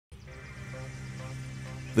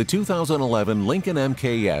The 2011 Lincoln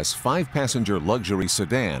MKS 5-passenger luxury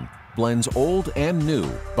sedan blends old and new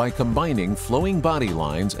by combining flowing body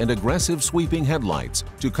lines and aggressive sweeping headlights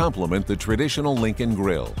to complement the traditional Lincoln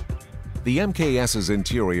grille. The MKS's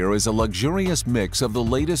interior is a luxurious mix of the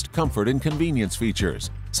latest comfort and convenience features,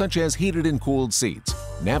 such as heated and cooled seats,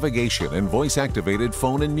 navigation and voice-activated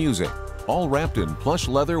phone and music, all wrapped in plush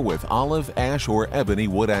leather with olive, ash, or ebony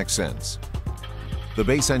wood accents. The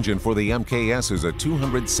base engine for the MKS is a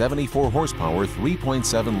 274 horsepower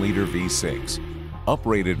 3.7-liter V6.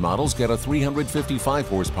 Uprated models get a 355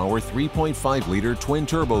 horsepower 3.5-liter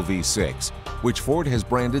twin-turbo V6, which Ford has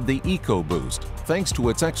branded the EcoBoost thanks to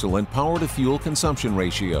its excellent power-to-fuel consumption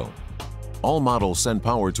ratio. All models send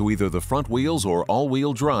power to either the front wheels or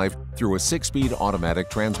all-wheel drive through a 6-speed automatic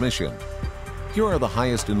transmission. Here are the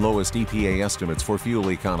highest and lowest EPA estimates for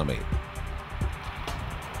fuel economy.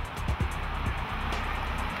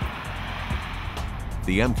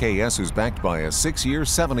 The MKS is backed by a 6-year,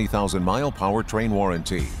 70,000-mile powertrain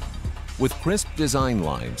warranty. With crisp design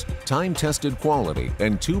lines, time-tested quality,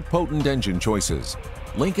 and 2 potent engine choices,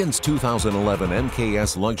 Lincoln's 2011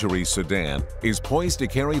 MKS luxury sedan is poised to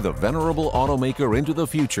carry the venerable automaker into the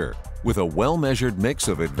future with a well-measured mix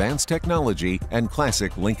of advanced technology and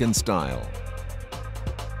classic Lincoln style.